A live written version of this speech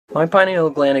My pineal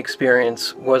gland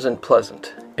experience wasn't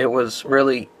pleasant. It was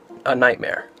really a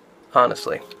nightmare,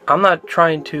 honestly. I'm not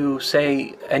trying to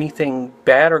say anything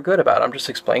bad or good about it. I'm just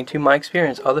explaining to you my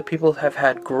experience. Other people have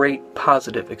had great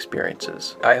positive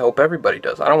experiences. I hope everybody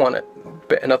does. I don't want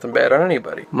nothing bad on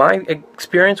anybody. My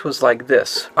experience was like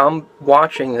this. I'm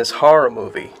watching this horror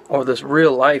movie, or this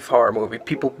real life horror movie,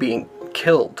 people being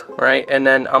killed, right? And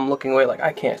then I'm looking away like,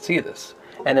 I can't see this.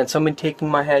 And then somebody taking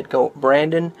my head go,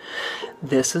 Brandon,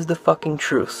 this is the fucking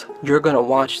truth. You're gonna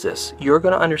watch this. You're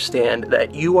gonna understand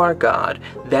that you are God.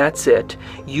 That's it.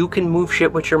 You can move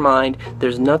shit with your mind.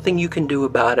 There's nothing you can do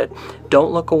about it.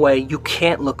 Don't look away. You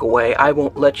can't look away. I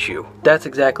won't let you. That's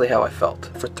exactly how I felt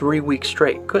for 3 weeks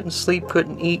straight. Couldn't sleep,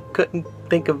 couldn't eat, couldn't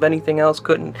think of anything else,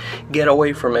 couldn't get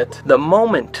away from it. The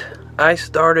moment I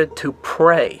started to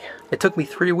pray, it took me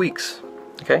 3 weeks.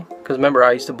 Okay? Because remember,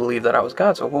 I used to believe that I was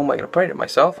God, so who am I going to pray to?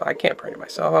 Myself? I can't pray to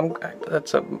myself.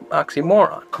 That's an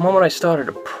oxymoron. The moment I started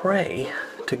to pray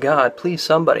to God, please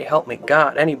somebody help me.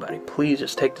 God, anybody, please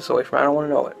just take this away from me. I don't want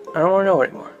to know it. I don't want to know it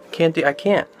anymore. I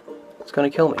can't. It's going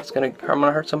to kill me. I'm going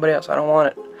to hurt somebody else. I don't want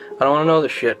it. I don't want to know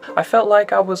this shit. I felt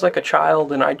like I was like a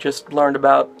child and I just learned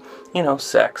about,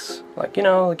 sex.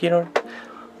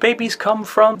 Babies come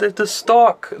from the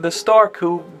stork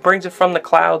who brings it from the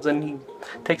clouds, and he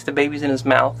takes the babies in his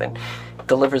mouth and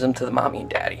delivers them to the mommy and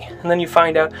daddy. And then you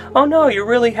find out, oh no, you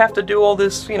really have to do all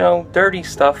this, dirty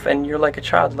stuff, and you're like a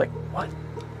child, like, what?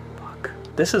 Fuck.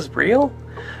 This is real?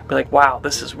 Be like, wow,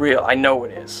 this is real. I know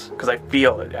it is, because I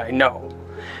feel it. I know.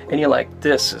 And you're like,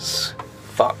 this is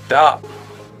fucked up.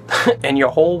 And your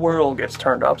whole world gets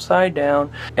turned upside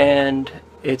down, and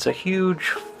it's a huge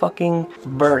fucking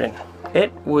burden.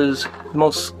 It was the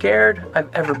most scared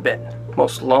I've ever been.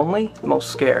 Most lonely, most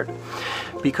scared.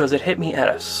 Because it hit me at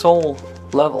a soul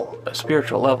level, a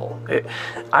spiritual level.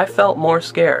 I felt more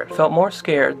scared. Felt more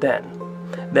scared then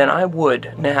than I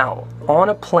would now on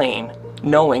a plane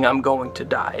knowing I'm going to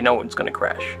die. No one's going to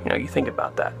crash. You think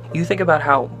about that. You think about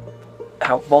how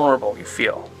vulnerable you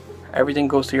feel. Everything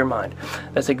goes to your mind.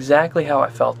 That's exactly how I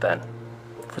felt then.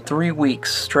 For 3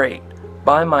 weeks straight.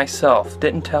 By myself,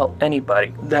 didn't tell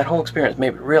anybody. That whole experience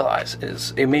made me realize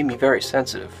it made me very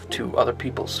sensitive to other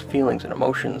people's feelings and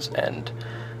emotions, and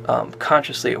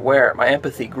consciously aware. My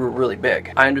empathy grew really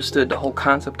big. I understood the whole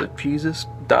concept of Jesus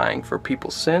dying for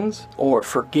people's sins, or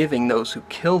forgiving those who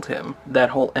killed him.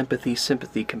 That whole empathy,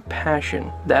 sympathy,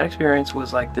 compassion. That experience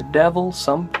was like the devil,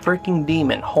 some freaking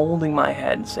demon, holding my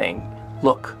head and saying,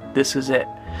 look, this is it.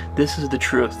 This is the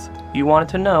truth. You wanted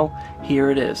to know, here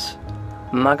it is.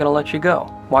 I'm not gonna let you go.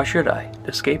 Why should I?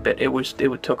 Escape it. It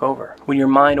would took over. When your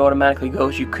mind automatically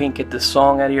goes, you can't get this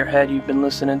song out of your head you've been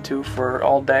listening to for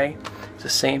all day. It's the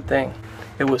same thing.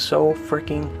 It was so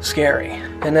freaking scary.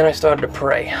 And then I started to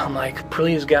pray. I'm like,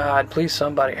 please God, please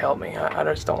somebody help me. I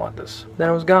just don't want this. Then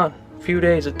it was gone. A few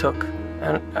days it took.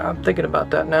 And I'm thinking about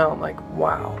that now. I'm like,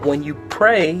 wow. When you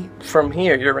pray from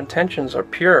here, your intentions are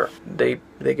pure. They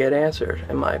get answered,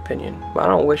 in my opinion. But I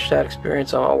don't wish that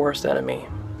experience on my worst enemy.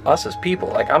 Us as people,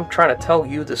 like, I'm trying to tell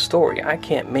you the story. I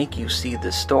can't make you see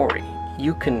this story.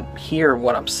 You can hear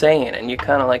what I'm saying, and you're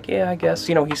kind of like, yeah, I guess,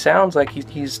 he sounds like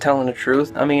he's telling the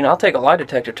truth. I mean, I'll take a lie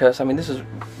detector test. I mean, this is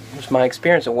just my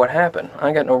experience of what happened.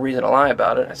 I got no reason to lie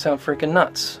about it. I sound freaking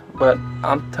nuts. But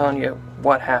I'm telling you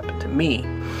what happened to me.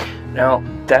 Now,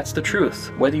 that's the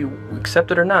truth. Whether you accept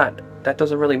it or not, that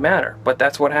doesn't really matter. But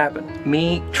that's what happened.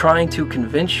 Me trying to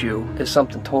convince you is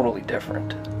something totally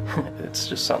different. It's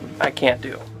just something I can't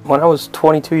do. When I was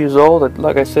 22 years old,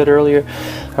 like I said earlier,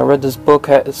 I read this book,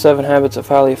 7 Habits of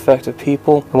Highly Effective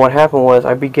People. And what happened was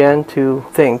I began to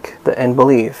think and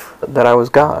believe that I was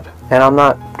God. And I'm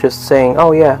not just saying,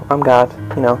 oh yeah, I'm God,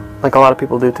 like a lot of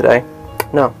people do today.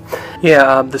 No.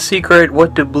 Yeah, The Secret,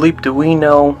 What the Bleep Do We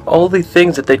Know, all the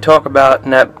things that they talk about in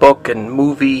that book and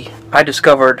movie, I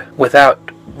discovered without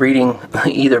reading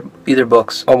either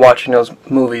books or watching those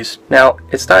movies. Now,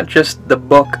 it's not just the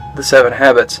book, The 7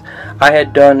 Habits. I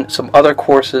had done some other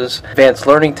courses, advanced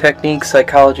learning techniques,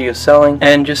 psychology of selling,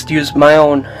 and just used my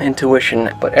own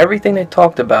intuition. But everything they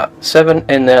talked about, 7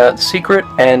 and The Secret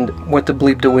and What the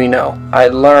Bleep Do We Know, I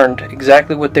learned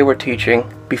exactly what they were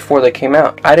teaching before they came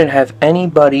out. I didn't have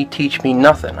anybody teach me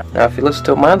nothing. Now, if you listen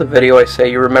to my other video, I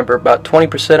say you remember about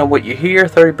 20% of what you hear,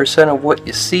 30% of what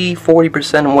you see,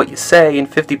 40% of what you say, and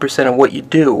 50% of what you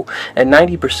do, and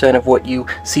 90% of what you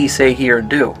see, say, hear, and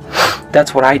do.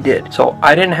 That's what I did. So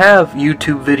I didn't have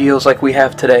YouTube videos like we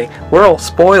have today. We're all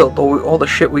spoiled. All the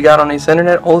shit we got on this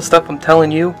internet, all the stuff I'm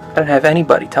telling you, I didn't have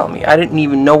anybody tell me. I didn't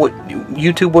even know what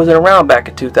YouTube wasn't around back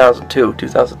in 2002,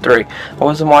 2003. I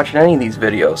wasn't watching any of these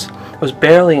videos. was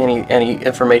barely any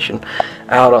information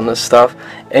out on this stuff,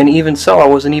 and even so, I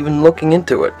wasn't even looking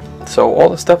into it. So all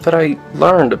the stuff that I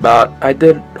learned about, I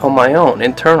did on my own,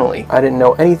 internally. I didn't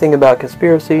know anything about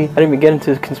conspiracy. I didn't even get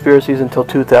into conspiracies until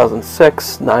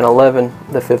 2006, 9/11,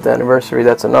 the 5th anniversary.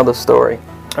 That's another story.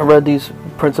 I read these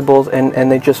principles, and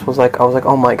they just was like, I was like,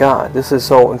 oh my god, this is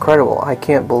so incredible. I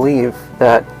can't believe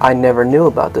that I never knew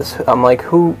about this. I'm like,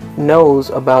 who knows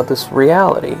about this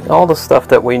reality? All the stuff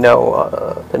that we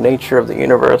know, the nature of the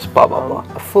universe, blah blah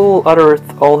blah. A fool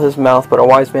uttereth all his mouth, but a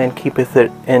wise man keepeth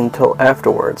it in till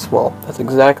afterwards. Well, that's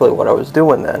exactly what I was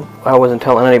doing then. I wasn't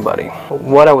telling anybody.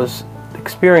 What I was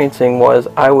experiencing was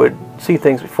I would see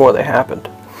things before they happened.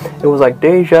 It was like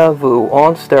deja vu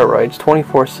on steroids,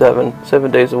 24/7, 7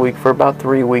 days a week for about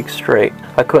 3 weeks straight.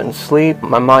 I couldn't sleep,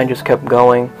 my mind just kept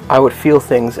going. I would feel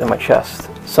things in my chest.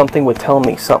 Something would tell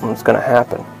me something's gonna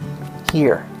happen.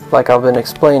 Here, like I've been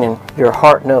explaining, your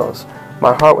heart knows.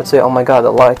 My heart would say, oh my god,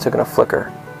 the lights are gonna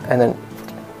flicker. And then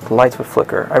the lights would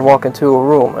flicker. I'd walk into a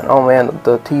room and oh man,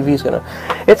 the TV's gonna...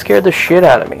 It scared the shit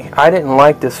out of me. I didn't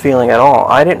like this feeling at all.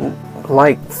 I didn't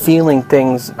like feeling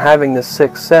things, having this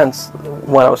sixth sense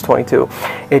when I was 22.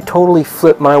 It totally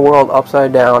flipped my world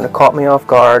upside down. It caught me off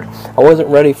guard. I wasn't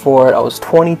ready for it. I was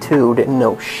 22, didn't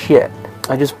know shit.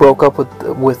 I just broke up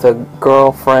with a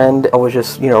girlfriend. I was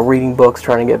just, you know, reading books,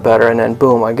 trying to get better, and then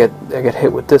boom, I get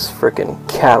hit with this freaking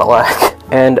Cadillac.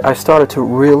 And I started to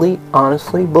really,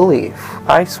 honestly believe.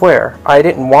 I swear, I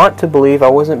didn't want to believe. I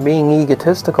wasn't being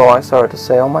egotistical. I started to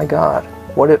say, oh my god,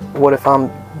 what if I'm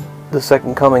the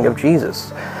second coming of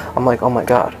Jesus? I'm like, oh my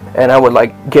god. And I would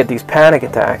like get these panic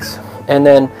attacks, and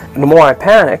then the more I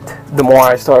panicked, the more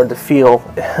I started to feel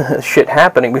shit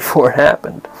happening before it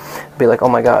happened. I'd be like, oh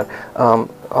my god,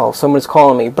 oh, someone's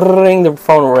calling me, bring, the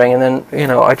phone would ring, and then, you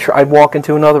know, I'd walk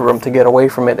into another room to get away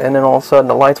from it, and then all of a sudden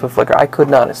the lights would flicker. I could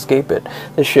not escape it.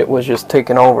 This shit was just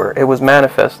taking over. It was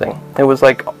manifesting. It was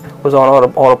like, was on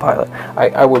autopilot.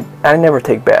 I never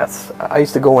take baths. I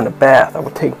used to go in the bath. I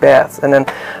would take baths, and then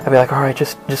I'd be like, all right,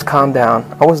 just calm down.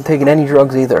 I wasn't taking any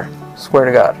drugs either. Swear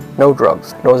to God, no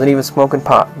drugs. I wasn't even smoking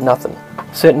pot. Nothing.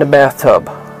 Sit in the bathtub.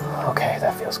 Okay,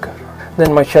 that feels good.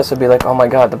 Then my chest would be like, oh my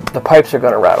god, the pipes are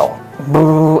gonna rattle.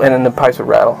 Boo, and then the pipes would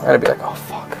rattle, and I'd be like, oh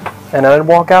fuck. And then I'd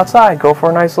walk outside, go for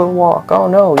a nice little walk. Oh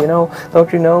no, you know,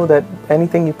 don't you know that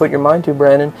anything you put your mind to,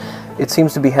 Brandon, it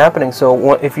seems to be happening.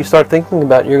 So if you start thinking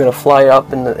about you're gonna fly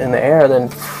up in the air, then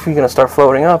you're gonna start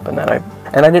floating up. And then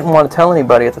I didn't want to tell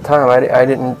anybody at the time. I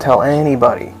didn't tell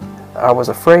anybody. I was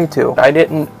afraid to. I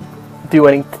didn't do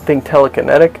anything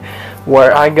telekinetic.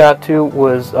 Where I got to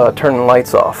was turning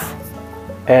lights off.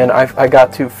 And I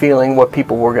got to feeling what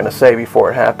people were going to say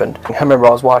before it happened. I remember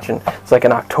I was watching, it's like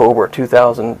in October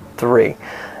 2003.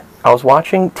 I was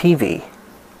watching TV.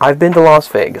 I've been to Las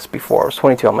Vegas before. I was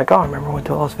 22. I'm like, oh, I remember I went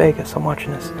to Las Vegas. I'm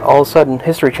watching this. All of a sudden,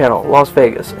 History Channel, Las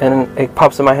Vegas. And it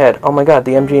pops in my head. Oh my god,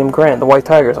 the MGM Grand, the White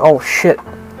Tigers. Oh shit.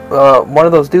 One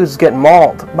of those dudes is getting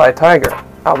mauled by a tiger.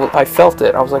 I felt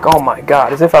it. I was like, oh my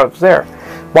god, as if I was there.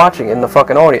 Watching in the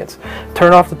fucking audience.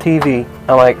 Turn off the TV.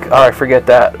 I'm like, all right, forget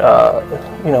that.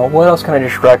 You know, what else can I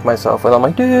distract myself with? I'm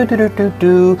like,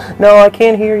 do. No, I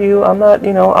can't hear you. I'm not,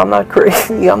 you know, I'm not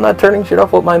crazy. I'm not turning shit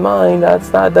off with my mind.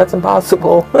 That's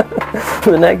impossible.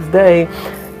 The next day,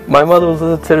 my mother was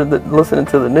listening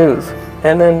to the news,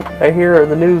 and then I hear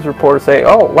the news reporter say,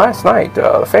 oh, last night,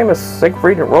 the famous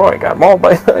Siegfried and Roy got mauled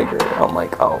by a tiger. I'm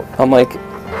like, oh. I'm like,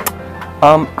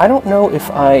 I don't know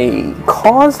if I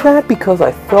caused that because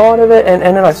I thought of it, and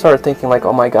then I started thinking like,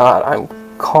 oh my god, I'm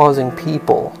causing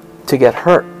people to get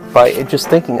hurt by just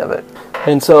thinking of it.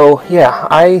 And so, yeah,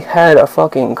 I had a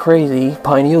fucking crazy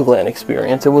pineal gland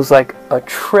experience. It was like a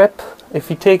trip. If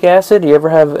you take acid, you ever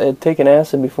have taken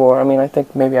acid before? I mean, I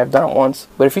think maybe I've done it once.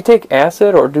 But if you take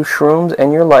acid or do shrooms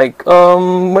and you're like,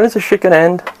 when is this shit gonna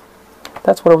end?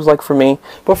 That's what it was like for me.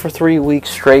 But for 3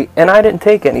 weeks straight, and I didn't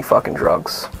take any fucking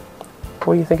drugs.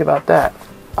 What do you think about that?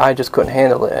 I just couldn't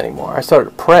handle it anymore. I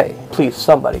started to pray. Please,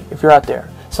 somebody, if you're out there,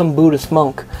 some Buddhist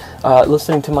monk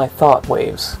listening to my thought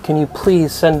waves, can you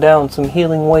please send down some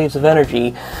healing waves of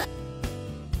energy?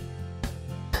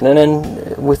 And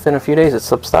then within a few days it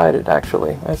subsided,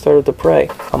 actually. I started to pray.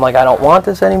 I'm like, I don't want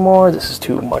this anymore. This is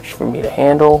too much for me to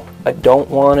handle. I don't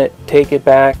want it. Take it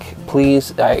back.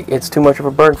 Please. It's too much of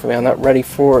a burden for me. I'm not ready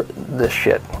for this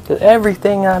shit.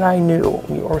 Everything that I knew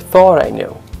or thought I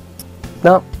knew.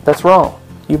 No, that's wrong.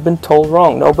 You've been told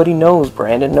wrong. Nobody knows,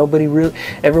 Brandon. Nobody really...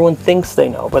 Everyone thinks they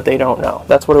know, but they don't know.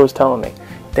 That's what it was telling me.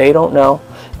 They don't know.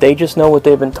 They just know what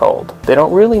they've been told. They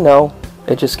don't really know.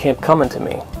 It just kept coming to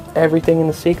me. Everything in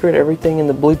the secret, everything in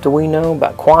the bleep that we know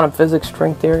about quantum physics,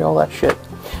 string theory, all that shit.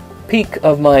 Peak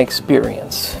of my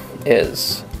experience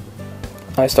is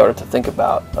I started to think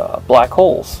about black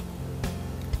holes.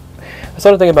 I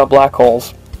started thinking about black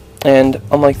holes, and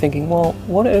I'm like thinking, well,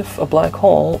 what if a black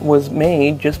hole was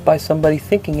made just by somebody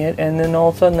thinking it, and then all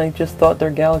of a sudden they just thought their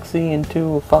galaxy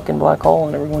into a fucking black hole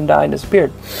and everyone died and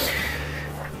disappeared.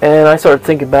 And I started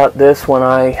thinking about this when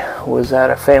I was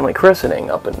at a family christening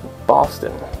up in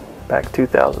Boston back in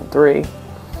 2003.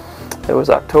 It was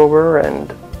October, and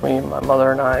me and my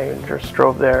mother and I just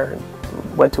drove there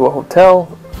and went to a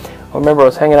hotel. I remember I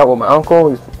was hanging out with my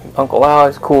uncle. Uncle Al,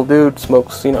 he's a cool dude,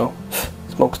 smokes, you know,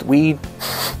 smokes weed.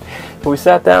 We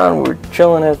sat down, we were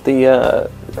chilling at the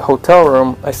hotel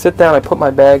room. I sit down, I put my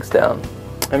bags down.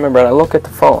 I remember, and I look at the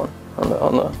phone.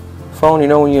 On the phone, you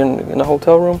know, when you're in the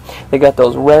hotel room, they got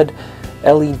those red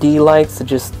LED lights that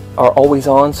just are always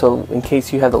on, so in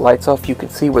case you have the lights off, you can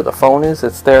see where the phone is.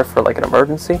 It's there for like an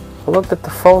emergency. I looked at the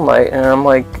phone light, and I'm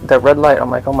like, that red light,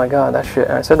 I'm like, oh my god, that shit.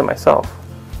 And I said to myself,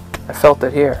 I felt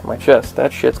it here, my chest,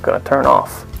 that shit's gonna turn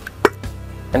off.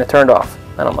 And it turned off.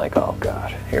 And I'm like, oh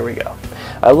god, here we go.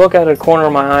 I look at the corner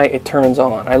of my eye, it turns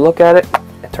on. I look at it,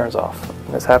 it turns off.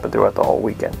 And this happened throughout the whole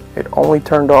weekend. It only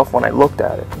turned off when I looked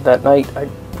at it. That night, I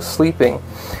was sleeping,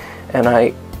 and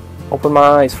I opened my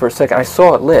eyes for a second. I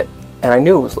saw it lit, and I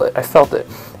knew it was lit. I felt it.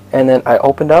 And then I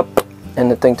opened up,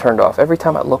 and the thing turned off every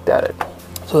time I looked at it.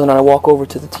 So then I walk over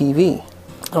to the TV.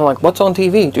 I'm like, what's on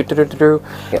TV?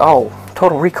 Oh,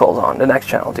 Total Recall's on, the next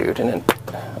channel, dude. And then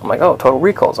I'm like, oh, Total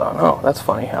Recall's on. Oh, that's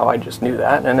funny how I just knew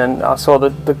that. And then I saw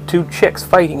the two chicks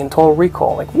fighting in Total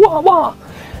Recall. Like, wah, wah.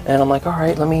 And I'm like, all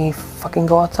right, let me fucking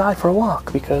go outside for a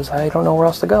walk because I don't know where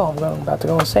else to go. I'm about to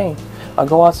go insane. I'll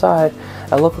go outside.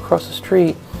 I look across the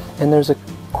street, and there's a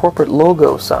corporate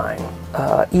logo sign.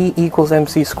 E equals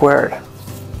MC squared.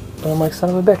 And I'm like, son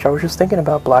of a bitch, I was just thinking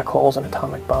about black holes and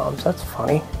atomic bombs. That's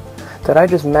funny. Did I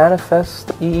just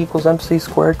manifest E equals MC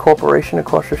squared corporation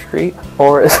across the street?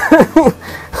 Or is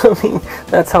I mean,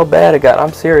 that's how bad it got.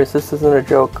 I'm serious. This isn't a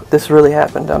joke. This really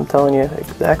happened. I'm telling you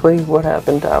exactly what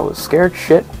happened. I was scared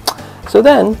shit. So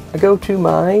then I go to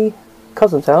my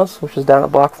cousin's house, which is down a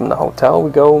block from the hotel. We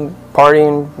go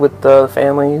partying with the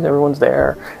family. Everyone's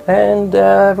there. And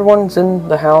everyone's in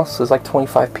the house. There's like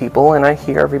 25 people. And I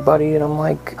hear everybody. And I'm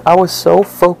like, I was so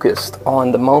focused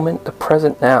on the moment, the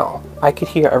present now. I could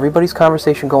hear everybody's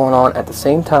conversation going on at the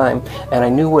same time, and I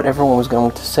knew what everyone was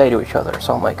going to say to each other.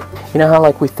 So I'm like, you know how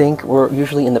like we think we're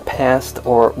usually in the past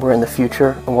or we're in the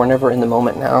future, and we're never in the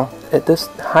moment now? At this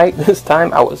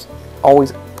time, I was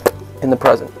always in the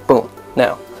present. Boom,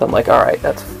 now. So I'm like, all right,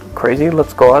 that's crazy.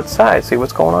 Let's go outside, see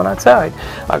what's going on outside.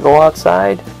 I go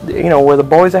outside, you know, where the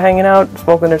boys are hanging out,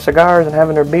 smoking their cigars and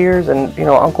having their beers, and, you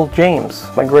know, Uncle James,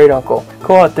 my great uncle,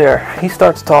 go out there. He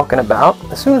starts talking about,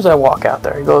 as soon as I walk out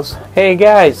there, he goes, hey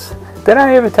guys, did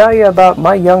I ever tell you about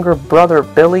my younger brother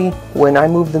Billy when I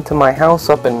moved into my house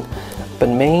up in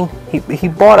Maine? He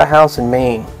bought a house in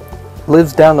Maine,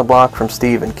 lives down the block from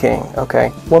Stephen King,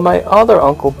 okay? Well, my other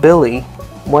uncle Billy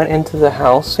went into the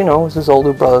house, you know, it was his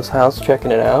older brother's house,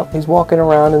 checking it out. He's walking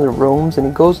around in the rooms, and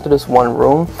he goes to this one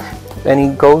room, and he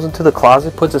goes into the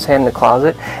closet, puts his hand in the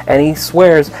closet, and he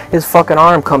swears his fucking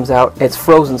arm comes out. It's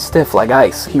frozen stiff like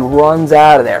ice. He runs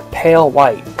out of there, pale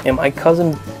white. And my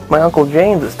cousin, my Uncle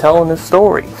James, is telling this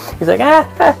story. He's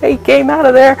like, he came out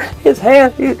of there, his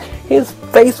hand, his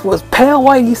face was pale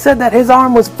white. He said that his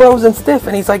arm was frozen stiff,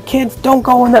 and he's like, kids, don't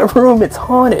go in that room, it's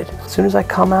haunted. As soon as I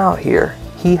come out here,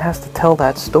 he has to tell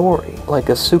that story, like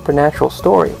a supernatural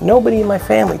story. Nobody in my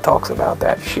family talks about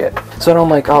that shit. So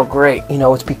I'm like, oh great, you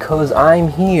know, it's because I'm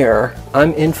here,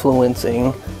 I'm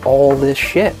influencing all this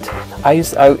shit. I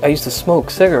used to smoke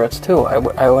cigarettes too. I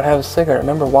would have a cigarette. I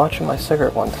remember watching my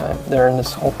cigarette one time during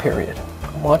this whole period.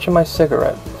 I'm watching my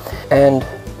cigarette, and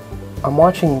I'm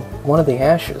watching one of the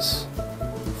ashes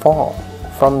fall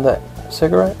from the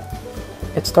cigarette.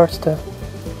 It starts to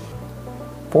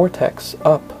vortex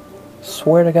up.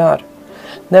 Swear to God.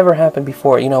 Never happened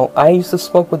before. You know, I used to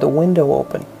smoke with the window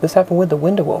open. This happened with the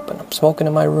window open. I'm smoking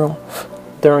in my room.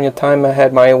 During a time I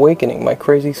had my awakening, my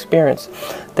crazy experience.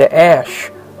 The ash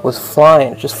was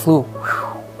flying. It just flew.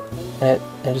 And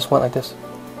it just went like this.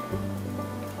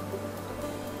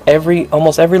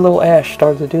 Almost every little ash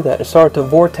started to do that. It started to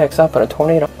vortex up in a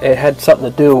tornado. It had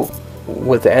something to do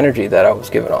with the energy that I was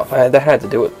giving off. That had to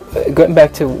do with going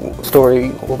back to the story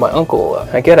with my uncle.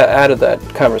 I get out of that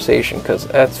conversation because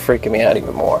that's freaking me out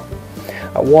even more.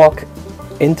 I walk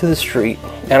into the street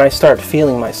and I start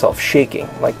feeling myself shaking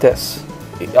like this.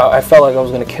 I felt like I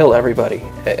was going to kill everybody.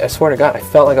 I swear to God, I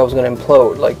felt like I was going to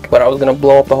implode, but I was going to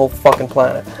blow up the whole fucking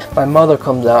planet. My mother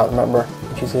comes out, remember?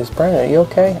 She says, Brandon, are you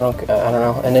okay? I don't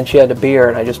know. And then she had the beer,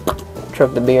 and I just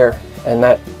chugged the beer, and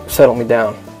that settled me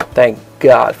down. Thank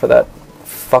God for that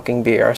fucking beer.